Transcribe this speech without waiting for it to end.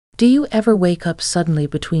Do you ever wake up suddenly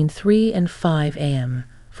between 3 and 5 a.m.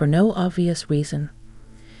 for no obvious reason?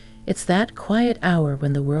 It's that quiet hour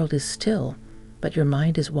when the world is still, but your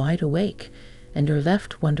mind is wide awake, and you're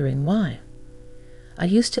left wondering why. I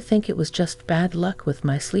used to think it was just bad luck with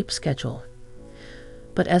my sleep schedule.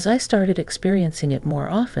 But as I started experiencing it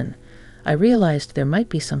more often, I realized there might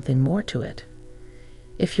be something more to it.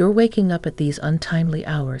 If you're waking up at these untimely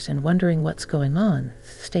hours and wondering what's going on,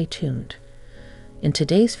 stay tuned. In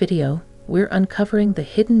today's video, we're uncovering the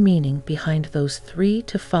hidden meaning behind those 3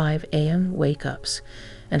 to 5 a.m. wake-ups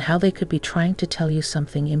and how they could be trying to tell you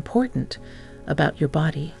something important about your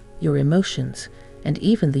body, your emotions, and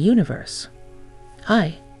even the universe.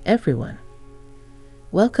 Hi, everyone.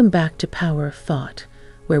 Welcome back to Power of Thought,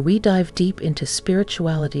 where we dive deep into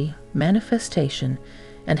spirituality, manifestation,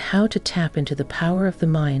 and how to tap into the power of the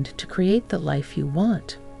mind to create the life you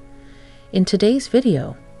want. In today's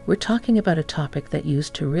video, we're talking about a topic that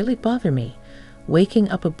used to really bother me, waking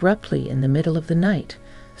up abruptly in the middle of the night,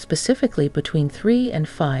 specifically between 3 and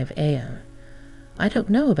 5 a.m. I don't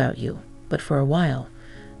know about you, but for a while,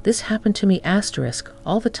 this happened to me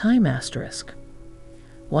all the time.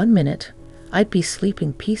 1 minute, I'd be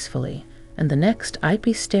sleeping peacefully, and the next I'd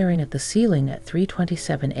be staring at the ceiling at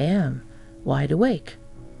 3:27 a.m., wide awake.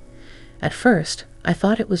 At first, I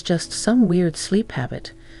thought it was just some weird sleep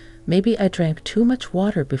habit. Maybe I drank too much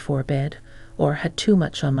water before bed, or had too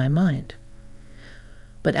much on my mind.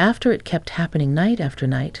 But after it kept happening night after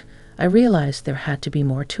night, I realized there had to be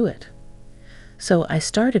more to it. So I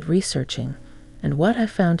started researching, and what I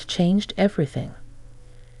found changed everything.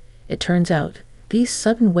 It turns out, these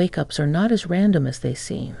sudden wake-ups are not as random as they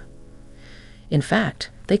seem. In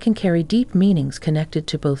fact, they can carry deep meanings connected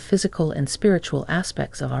to both physical and spiritual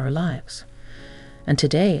aspects of our lives. And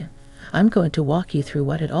today, I'm going to walk you through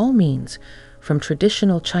what it all means, from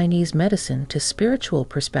traditional Chinese medicine to spiritual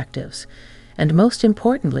perspectives, and most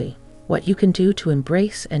importantly, what you can do to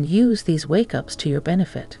embrace and use these wake-ups to your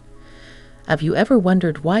benefit. Have you ever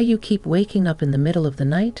wondered why you keep waking up in the middle of the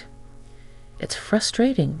night? It's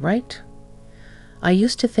frustrating, right? I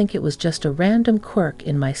used to think it was just a random quirk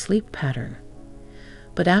in my sleep pattern.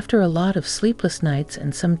 But after a lot of sleepless nights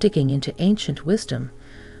and some digging into ancient wisdom,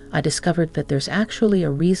 I discovered that there's actually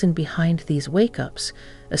a reason behind these wake-ups,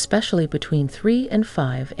 especially between 3 and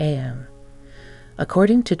 5 a.m.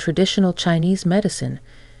 According to traditional Chinese medicine,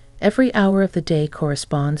 every hour of the day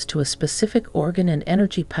corresponds to a specific organ and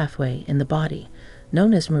energy pathway in the body,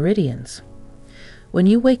 known as meridians. When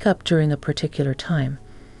you wake up during a particular time,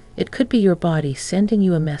 it could be your body sending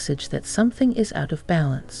you a message that something is out of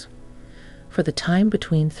balance. For the time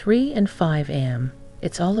between 3 and 5 a.m.,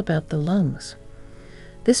 it's all about the lungs.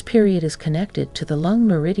 This period is connected to the lung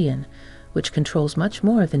meridian, which controls much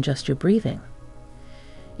more than just your breathing.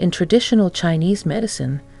 In traditional Chinese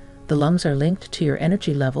medicine, the lungs are linked to your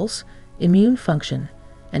energy levels, immune function,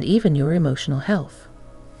 and even your emotional health.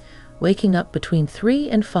 Waking up between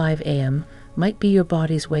 3 and 5 a.m. might be your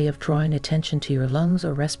body's way of drawing attention to your lungs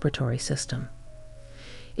or respiratory system.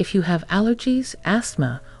 If you have allergies,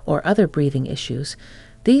 asthma, or other breathing issues,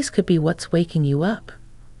 these could be what's waking you up.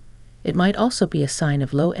 It might also be a sign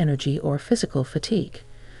of low energy or physical fatigue.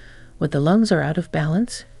 When the lungs are out of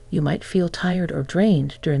balance, you might feel tired or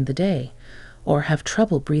drained during the day, or have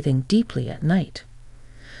trouble breathing deeply at night.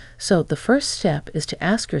 So the first step is to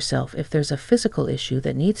ask yourself if there's a physical issue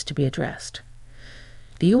that needs to be addressed.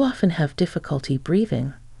 Do you often have difficulty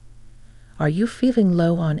breathing? Are you feeling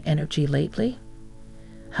low on energy lately?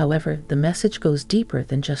 However, the message goes deeper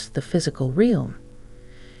than just the physical realm.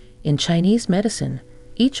 In Chinese medicine,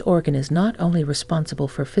 each organ is not only responsible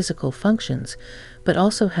for physical functions, but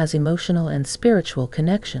also has emotional and spiritual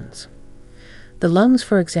connections. The lungs,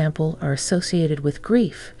 for example, are associated with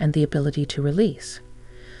grief and the ability to release.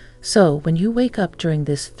 So, when you wake up during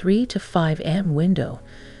this 3 to 5 a.m. window,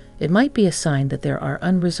 it might be a sign that there are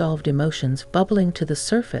unresolved emotions bubbling to the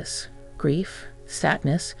surface, grief,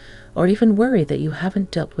 sadness, or even worry that you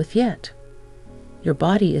haven't dealt with yet. Your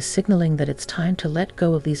body is signaling that it's time to let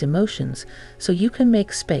go of these emotions so you can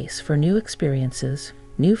make space for new experiences,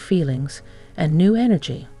 new feelings, and new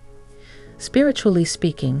energy. Spiritually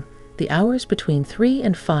speaking, the hours between 3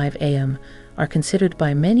 and 5 a.m. are considered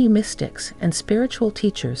by many mystics and spiritual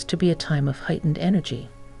teachers to be a time of heightened energy.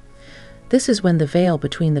 This is when the veil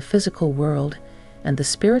between the physical world and the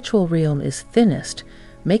spiritual realm is thinnest,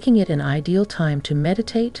 making it an ideal time to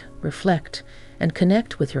meditate, reflect, and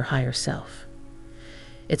connect with your higher self.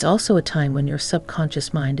 It's also a time when your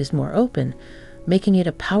subconscious mind is more open, making it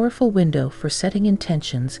a powerful window for setting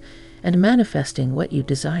intentions and manifesting what you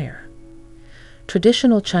desire.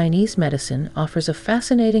 Traditional Chinese medicine offers a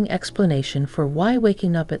fascinating explanation for why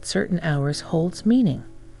waking up at certain hours holds meaning.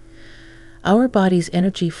 Our body's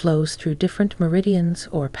energy flows through different meridians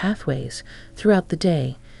or pathways throughout the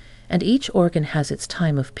day, and each organ has its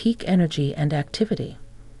time of peak energy and activity.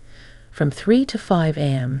 From 3 to 5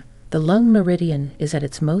 a.m., the lung meridian is at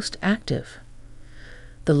its most active.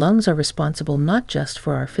 The lungs are responsible not just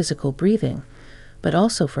for our physical breathing, but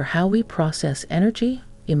also for how we process energy,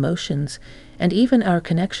 emotions, and even our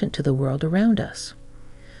connection to the world around us.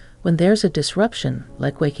 When there's a disruption,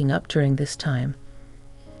 like waking up during this time,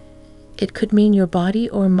 it could mean your body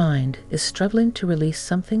or mind is struggling to release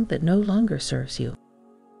something that no longer serves you.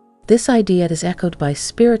 This idea is echoed by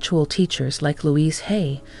spiritual teachers like Louise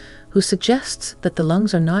Hay, who suggests that the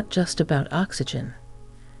lungs are not just about oxygen.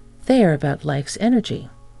 They are about life's energy.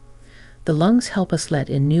 The lungs help us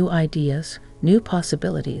let in new ideas, new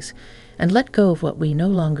possibilities, and let go of what we no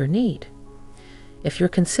longer need. If you're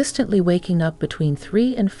consistently waking up between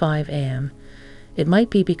 3 and 5 a.m., it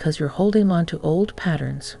might be because you're holding on to old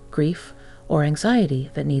patterns, grief, or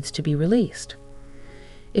anxiety that needs to be released.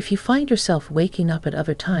 If you find yourself waking up at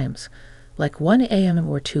other times, like 1 a.m.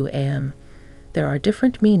 or 2 a.m., there are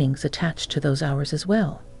different meanings attached to those hours as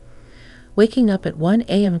well. Waking up at 1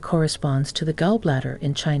 a.m. corresponds to the gallbladder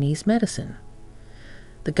in Chinese medicine.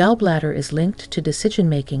 The gallbladder is linked to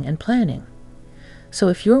decision-making and planning. So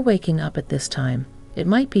if you're waking up at this time, it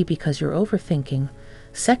might be because you're overthinking,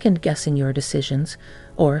 second-guessing your decisions,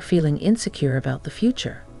 or feeling insecure about the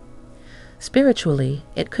future. Spiritually,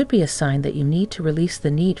 it could be a sign that you need to release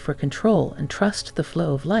the need for control and trust the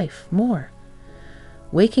flow of life more.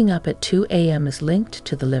 Waking up at 2 a.m. is linked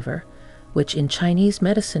to the liver, which in Chinese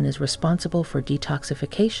medicine is responsible for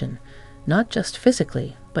detoxification, not just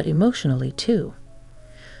physically, but emotionally too.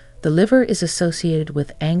 The liver is associated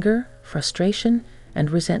with anger, frustration,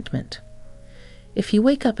 and resentment. If you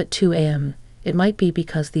wake up at 2 a.m., it might be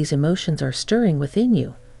because these emotions are stirring within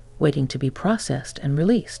you, waiting to be processed and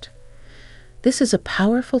released. This is a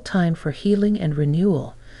powerful time for healing and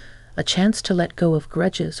renewal, a chance to let go of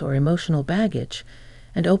grudges or emotional baggage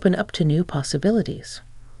and open up to new possibilities.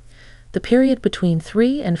 The period between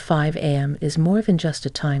 3 and 5 a.m. is more than just a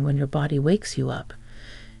time when your body wakes you up.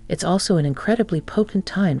 It's also an incredibly potent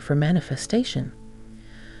time for manifestation.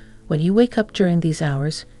 When you wake up during these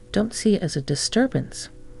hours, don't see it as a disturbance.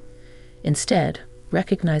 Instead,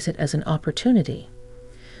 recognize it as an opportunity.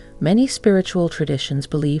 Many spiritual traditions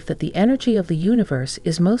believe that the energy of the universe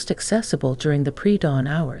is most accessible during the pre-dawn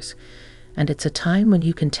hours, and it's a time when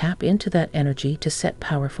you can tap into that energy to set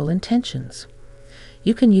powerful intentions.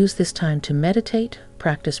 You can use this time to meditate,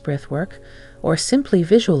 practice breath work, or simply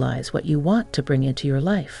visualize what you want to bring into your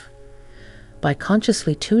life. By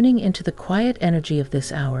consciously tuning into the quiet energy of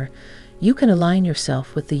this hour, you can align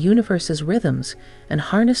yourself with the universe's rhythms and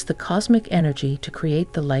harness the cosmic energy to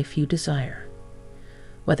create the life you desire.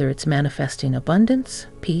 Whether it's manifesting abundance,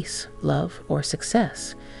 peace, love, or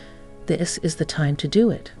success, this is the time to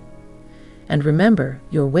do it. And remember,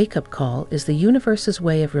 your wake-up call is the universe's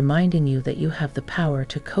way of reminding you that you have the power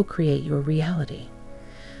to co-create your reality.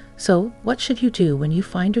 So, what should you do when you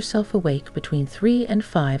find yourself awake between 3 and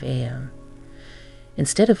 5 a.m.?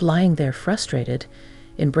 Instead of lying there frustrated,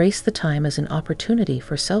 embrace the time as an opportunity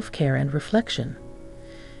for self-care and reflection.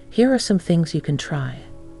 Here are some things you can try.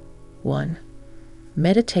 1.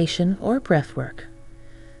 Meditation or breath work.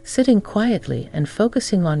 Sitting quietly and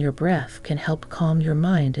focusing on your breath can help calm your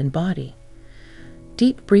mind and body.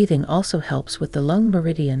 Deep breathing also helps with the lung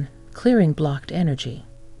meridian, clearing blocked energy.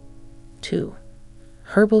 2.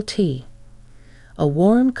 Herbal tea. A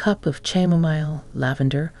warm cup of chamomile,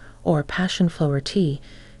 lavender, or passion flower tea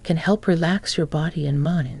can help relax your body and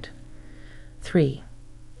mind. 3.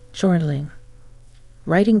 Journaling.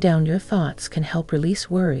 Writing down your thoughts can help release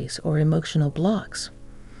worries or emotional blocks.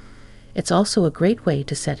 It's also a great way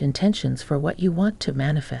to set intentions for what you want to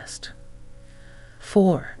manifest.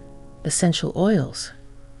 4. Essential oils.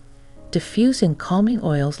 Diffusing calming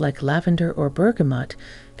oils like lavender or bergamot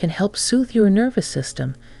can help soothe your nervous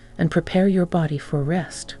system and prepare your body for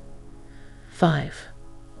rest. 5.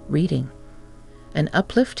 Reading. An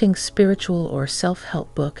uplifting spiritual or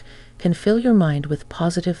self-help book can fill your mind with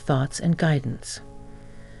positive thoughts and guidance.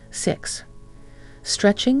 6.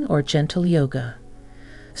 Stretching or gentle yoga.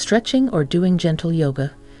 Stretching or doing gentle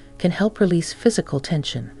yoga can help release physical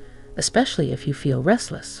tension, especially if you feel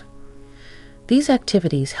restless. These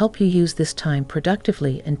activities help you use this time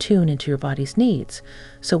productively and tune into your body's needs,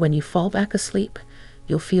 so when you fall back asleep,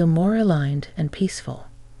 you'll feel more aligned and peaceful.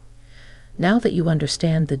 Now that you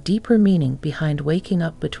understand the deeper meaning behind waking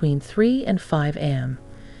up between 3 and 5 a.m.,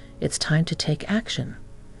 it's time to take action.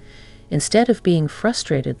 Instead of being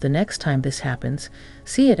frustrated the next time this happens,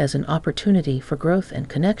 see it as an opportunity for growth and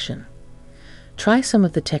connection. Try some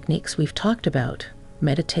of the techniques we've talked about: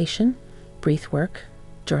 meditation, breath work,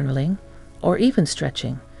 journaling, or even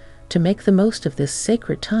stretching, to make the most of this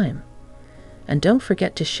sacred time. And don't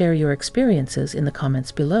forget to share your experiences in the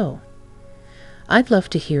comments below. I'd love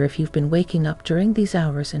to hear if you've been waking up during these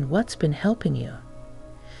hours and what's been helping you.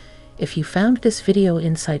 If you found this video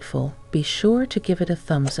insightful, be sure to give it a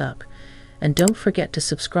thumbs up, and don't forget to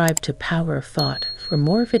subscribe to Power of Thought for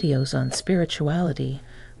more videos on spirituality,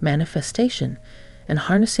 manifestation, and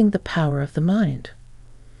harnessing the power of the mind.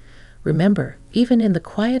 Remember, even in the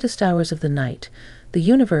quietest hours of the night, the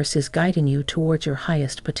universe is guiding you towards your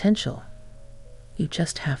highest potential. You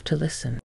just have to listen.